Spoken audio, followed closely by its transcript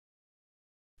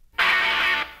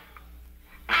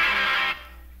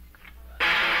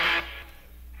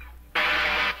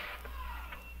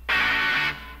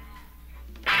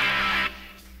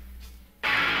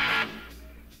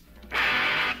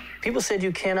People said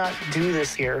you cannot do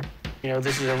this here. You know,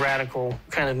 this is a radical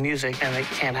kind of music, and it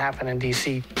can't happen in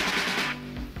D.C.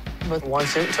 But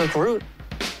once it took root,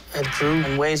 it grew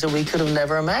in ways that we could have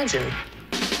never imagined.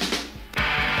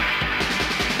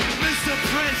 Mr.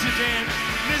 President,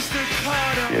 Mr.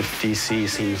 Carter. If D.C.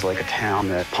 seems like a town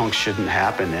that punk shouldn't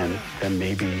happen in, then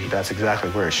maybe that's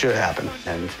exactly where it should happen.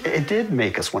 And it did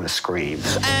make us want to scream.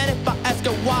 And if I ask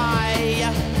you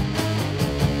why,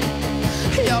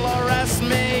 you'll arrest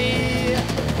me.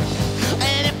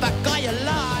 And if I call you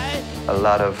lie. A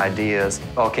lot of ideas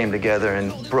all came together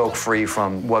and broke free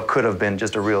from what could have been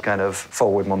just a real kind of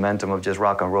forward momentum of just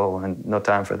rock and roll, and no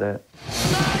time for that.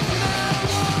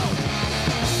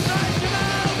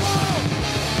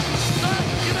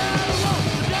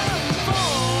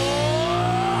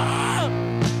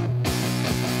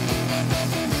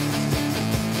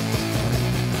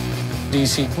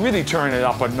 DC really turned it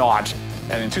up a notch.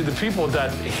 And to the people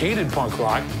that hated punk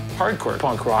rock, hardcore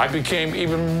punk rock became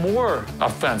even more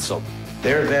offensive.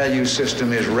 Their value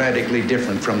system is radically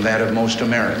different from that of most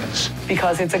Americans.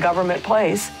 Because it's a government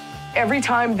place. Every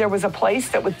time there was a place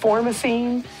that would form a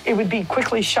scene, it would be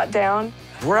quickly shut down.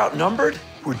 We're outnumbered,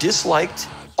 we're disliked.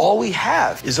 All we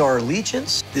have is our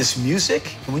allegiance, this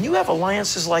music. And when you have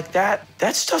alliances like that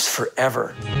stuff's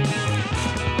forever.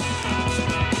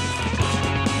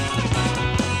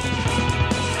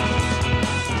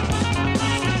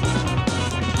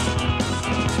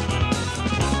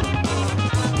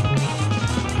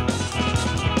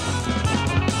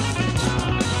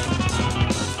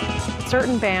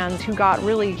 Certain bands who got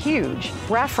really huge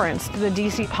referenced the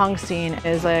DC punk scene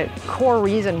as a core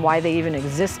reason why they even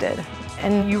existed.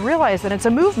 And you realize that it's a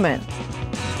movement.